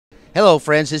Hello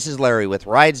friends, this is Larry with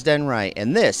Rides Done Right,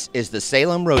 and this is the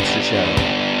Salem Roadster Show.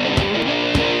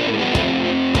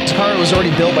 This car was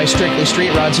already built by Strictly Street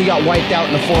Rods. He got wiped out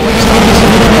in the four-way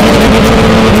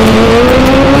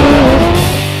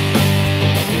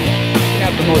You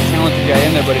have the most talented guy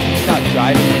in there, but if he's not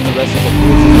driving with the rest of the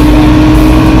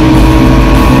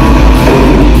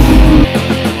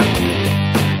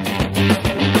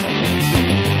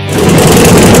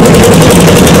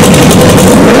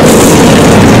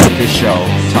This show,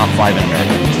 top 5 in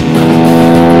America.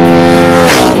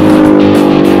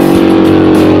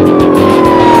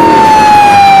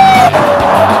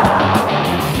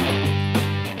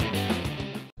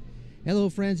 Hello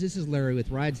friends, this is Larry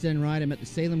with Rides Done Right. I'm at the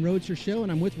Salem Roadster Show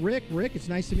and I'm with Rick. Rick, it's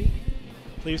nice to meet you.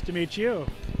 Pleased to meet you.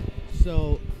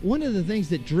 So one of the things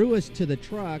that drew us to the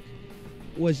truck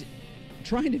was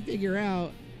trying to figure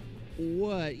out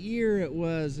what year it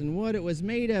was and what it was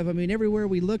made of. I mean, everywhere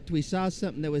we looked, we saw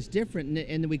something that was different,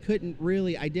 and we couldn't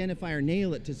really identify or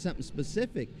nail it to something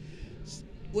specific,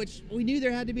 which we knew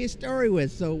there had to be a story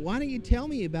with. So why don't you tell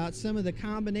me about some of the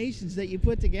combinations that you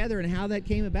put together and how that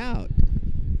came about?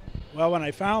 Well, when I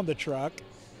found the truck,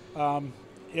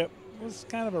 it was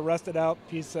kind of a rusted out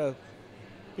piece of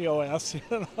POS, you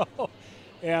know.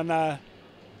 And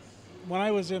when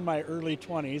I was in my early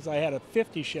 20s, I had a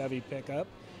 50 Chevy pickup,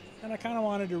 and I kind of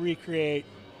wanted to recreate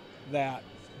that,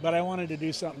 but I wanted to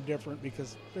do something different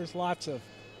because there's lots of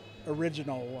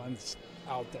original ones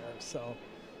out there. So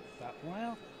I thought,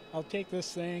 well, I'll take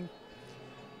this thing,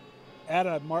 add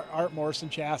a Art Morrison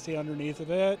chassis underneath of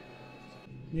it.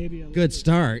 Maybe a Good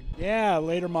start. Yeah,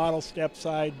 later model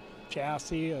stepside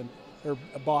chassis or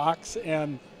a box,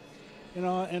 and you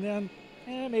know, and then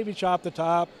maybe chop the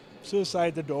top,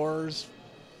 suicide the doors,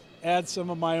 add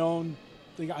some of my own.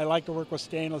 I like to work with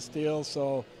stainless steel,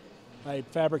 so I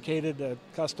fabricated a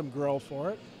custom grill for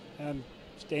it and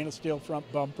stainless steel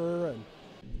front bumper. And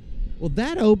Well,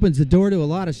 that opens the door to a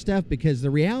lot of stuff, because the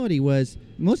reality was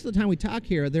most of the time we talk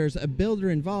here, there's a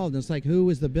builder involved, and it's like, who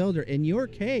was the builder? In your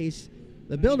case,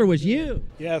 the builder was you.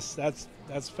 Yes, that's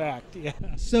fact. Yeah.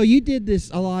 So you did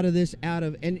a lot of this out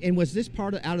of, and was this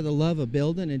out of the love of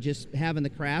building and just having the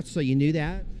craft, so you knew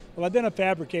that? Well, I've been a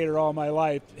fabricator all my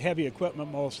life, heavy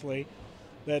equipment mostly.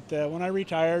 But when I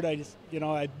retired, I'd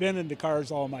been into cars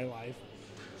all my life.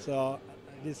 So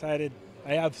I decided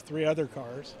I have 3 other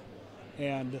cars,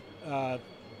 and that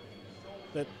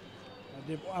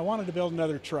I wanted to build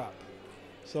another truck.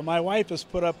 So my wife has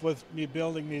put up with me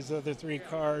building these other 3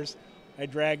 cars. I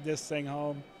dragged this thing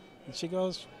home, and she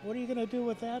goes, "What are you going to do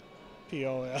with that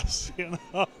POS?" You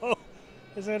know?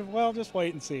 I said, "Well, just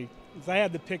wait and see." Because I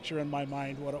had the picture in my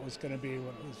mind what it was going to be when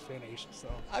it was finished. So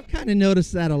I've kind of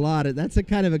noticed that a lot. That's a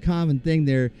kind of a common thing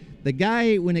there. The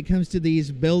guy, when it comes to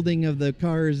these building of the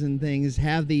cars and things,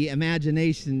 have the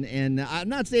imagination. And I'm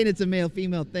not saying it's a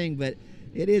male-female thing, but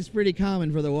it is pretty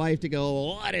common for the wife to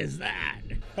go, "What is that?"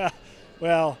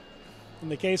 Well, in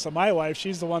the case of my wife,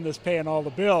 she's the one that's paying all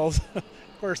the bills. Of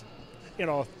course, you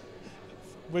know,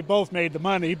 we both made the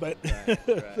money, but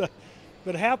right.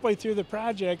 but halfway through the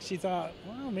project, she thought,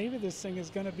 well, maybe this thing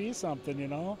is going to be something, you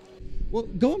know? Well,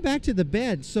 going back to the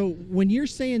bed, so when you're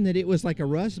saying that it was like a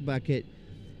rust bucket,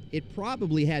 it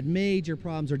probably had major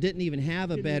problems or didn't even have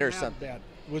a bed or something. It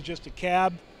was just a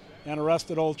cab and a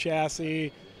rusted old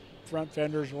chassis. Front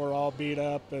fenders were all beat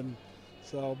up, and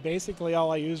so basically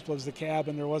all I used was the cab,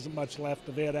 and there wasn't much left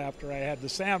of it after I had the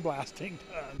sandblasting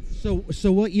done.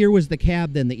 So what year was the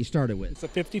cab then that you started with? It's a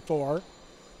 54.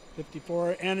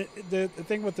 And the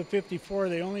thing with the 54,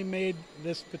 they only made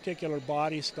this particular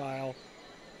body style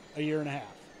a year and a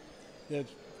half. The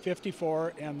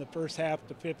 54 and the first half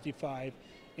to 55,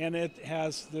 and it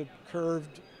has the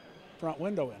curved front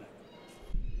window in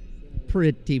it.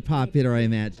 Pretty popular, I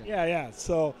imagine. Yeah.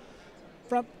 So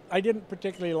I didn't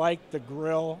particularly like the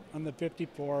grill on the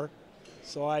 54,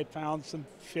 so I found some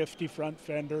 50 front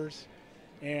fenders,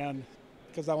 and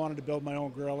because I wanted to build my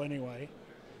own grill anyway.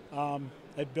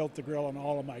 I built the grill on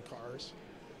all of my cars,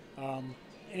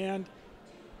 and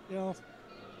you know,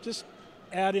 just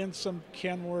add in some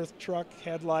Kenworth truck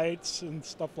headlights and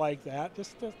stuff like that,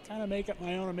 just to kind of make it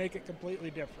my own and make it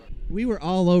completely different. We were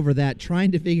all over that,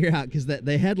 trying to figure out, because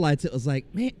the headlights, it was like,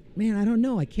 man, I don't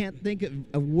know, I can't think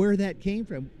of where that came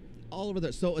from. All over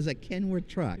there. So it was a Kenworth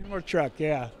truck. Kenworth truck,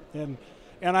 yeah. And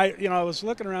I was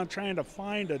looking around trying to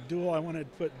find a dual. I wanted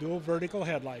to put dual vertical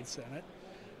headlights in it.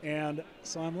 And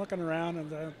so I'm looking around,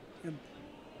 and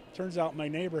turns out my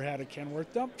neighbor had a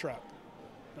Kenworth dump truck.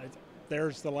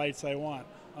 There's the lights I want.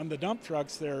 On the dump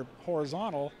trucks, they're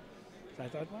horizontal. So I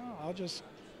thought, well, I'll just,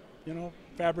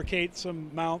 fabricate some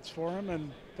mounts for them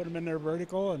and put them in there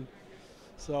vertical. And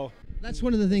so That's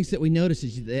one of the things that we notice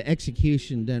is the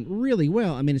execution done really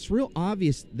well. I mean, it's real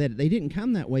obvious that they didn't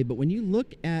come that way, but when you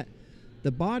look at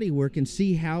the body work and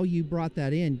see how you brought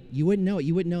that in, you wouldn't know it.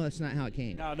 You wouldn't know that's not how it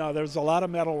came. No, there's a lot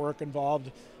of metal work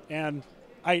involved, and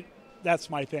that's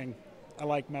my thing. I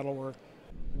like metal work.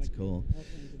 That's cool.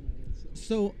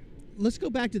 So let's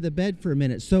go back to the bed for a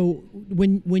minute. So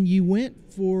when you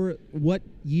went for what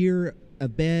year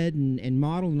of bed and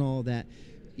model and all that,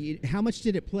 how much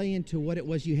did it play into what it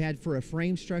was you had for a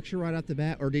frame structure right off the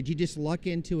bat? Or did you just luck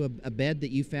into a bed that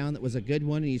you found that was a good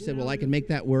one and you said, well, I can make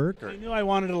that work? I knew I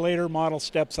wanted a later model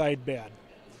stepside bed.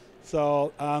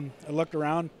 So I looked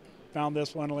around, found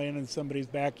this one laying in somebody's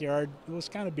backyard. It was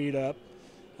kind of beat up,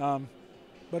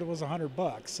 but it was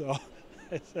 $100. So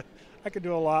I could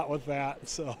do a lot with that.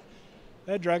 So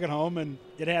I drug it home, and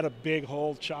it had a big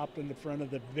hole chopped in the front of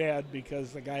the bed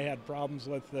because the guy had problems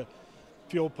with the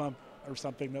fuel pump or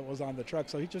something that was on the truck.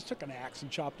 So he just took an axe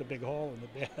and chopped a big hole in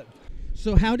the bed.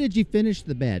 So how did you finish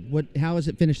the bed? How is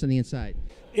it finished on the inside?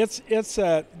 It's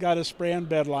got a spray-on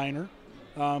bed liner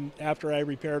after I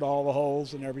repaired all the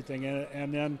holes and everything in it.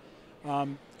 And then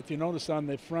if you notice on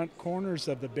the front corners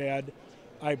of the bed,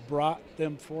 I brought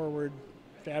them forward,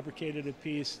 fabricated a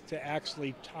piece to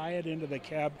actually tie it into the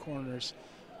cab corners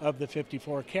of the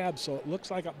 54 cab so it looks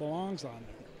like it belongs on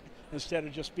there instead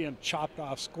of just being chopped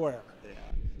off square.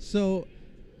 So,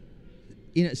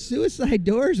 suicide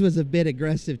doors was a bit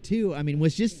aggressive too. I mean,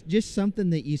 was just something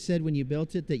that you said when you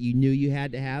built it that you knew you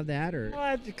had to have that, or? Well,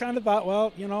 I kind of thought,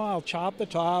 well, I'll chop the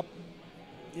top.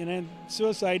 And then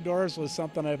suicide doors was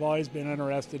something I've always been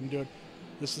interested in doing.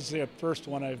 This is the first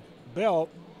one I've built.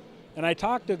 And I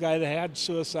talked to a guy that had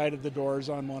suicided the doors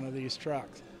on one of these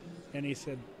trucks. And he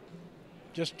said,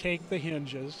 just take the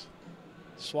hinges,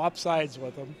 swap sides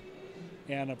with them.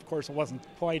 And of course it wasn't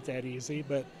quite that easy,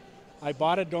 but I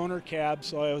bought a donor cab,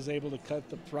 so I was able to cut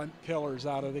the front pillars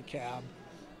out of the cab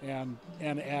and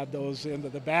add those into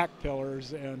the back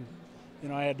pillars. And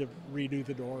I had to redo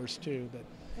the doors too,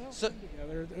 but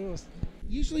together it was.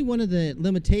 Usually one of the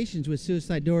limitations with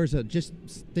suicide doors are just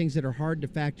things that are hard to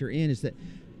factor in is that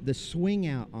the swing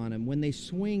out on them, when they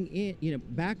swing in,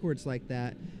 backwards like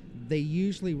that, they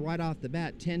usually right off the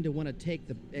bat tend to want to take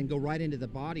and go right into the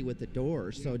body with the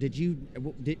doors. So what did you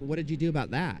do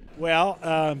about that?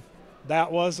 Well,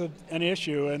 that was an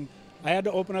issue, and I had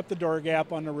to open up the door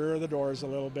gap on the rear of the doors a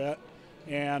little bit,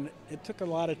 and it took a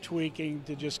lot of tweaking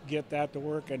to just get that to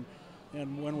work. And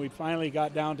when we finally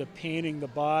got down to painting the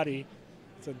body,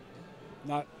 I said,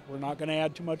 we're not going to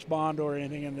add too much Bond or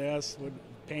anything in this.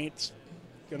 Paint's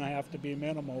going to have to be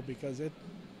minimal because it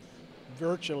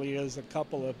virtually is a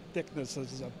couple of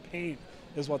thicknesses of paint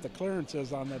is what the clearance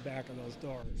is on the back of those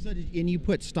doors. So and you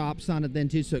put stops on it then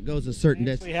too, so it goes a certain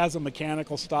distance? It has a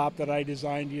mechanical stop that I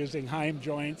designed using Heim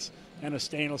joints and a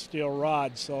stainless steel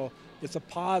rod, so it's a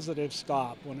positive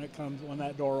stop. When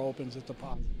that door opens, it's a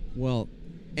positive. Well,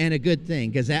 and a good thing,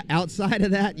 because outside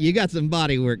of that, you got some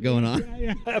body work going on.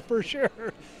 Yeah, for sure.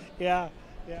 Yeah.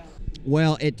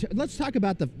 Well, let's talk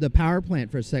about the power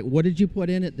plant for a sec. What did you put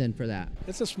in it then for that?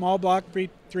 It's a small block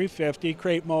 350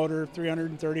 crate motor,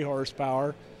 330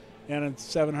 horsepower, and a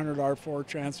 700 R4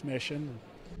 transmission.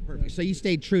 Perfect. So you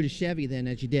stayed true to Chevy then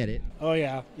as you did it. Oh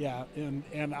yeah.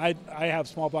 And I have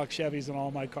small block Chevys in all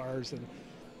my cars, and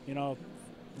the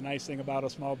nice thing about a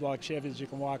small block Chevy is you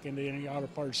can walk into any auto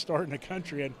parts store in the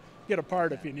country and get a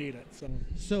part if you need it.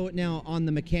 So now on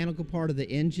the mechanical part of the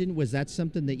engine, was that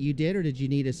something that you did, or did you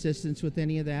need assistance with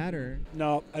any of that? Or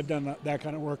no, I've done that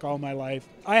kind of work all my life.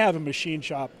 I have a machine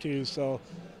shop too, so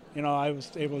I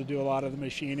was able to do a lot of the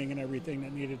machining and everything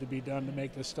that needed to be done to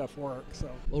make this stuff work. So,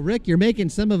 well, Rick, you're making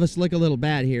some of us look a little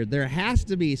bad here. There has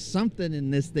to be something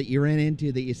in this that you ran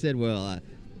into that you said, well,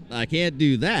 I can't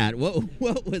do that.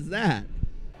 What was that?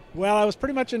 Well, I was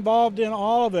pretty much involved in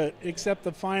all of it except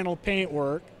the final paint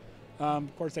work.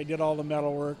 Of course, I did all the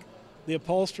metal work. The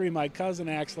upholstery, my cousin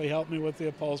actually helped me with the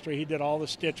upholstery. He did all the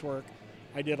stitch work.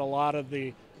 I did a lot of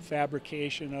the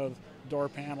fabrication of door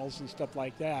panels and stuff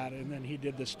like that, and then he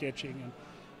did the stitching.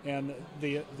 And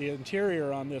the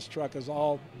interior on this truck is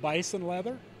all bison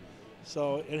leather,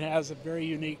 so it has a very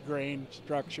unique grain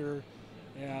structure,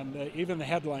 and even the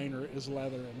headliner is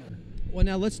leather in there. Well,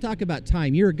 now let's talk about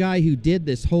time. You're a guy who did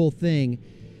this whole thing.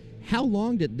 How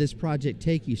long did this project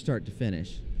take you start to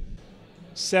finish?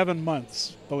 7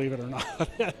 months, believe it or not.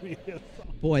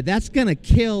 Boy, that's going to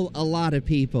kill a lot of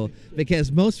people,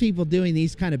 because most people doing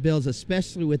these kind of builds,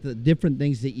 especially with the different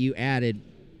things that you added,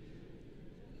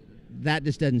 that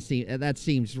just doesn't that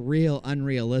seems real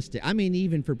unrealistic. I mean,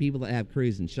 even for people that have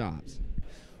crews and shops.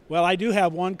 Well, I do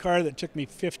have one car that took me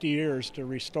 50 years to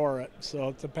restore it, so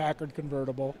it's a Packard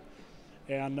convertible.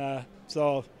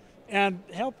 and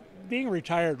help being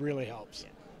retired really helps.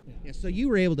 Yeah, so you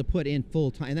were able to put in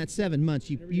full time. That's 7 months.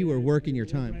 You were working your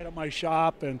time. Right at my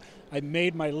shop, and I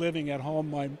made my living at home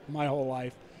my whole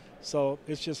life. So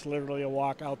it's just literally a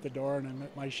walk out the door, and I'm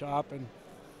at my shop,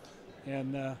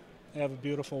 and I have a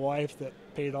beautiful wife that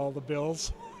paid all the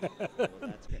bills.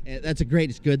 That's a great.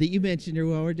 It's good that you mentioned her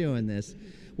while we're doing this.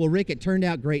 Well, Rick, it turned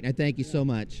out great, and I thank you so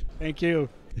much. Thank you.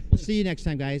 We'll see you next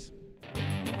time, guys.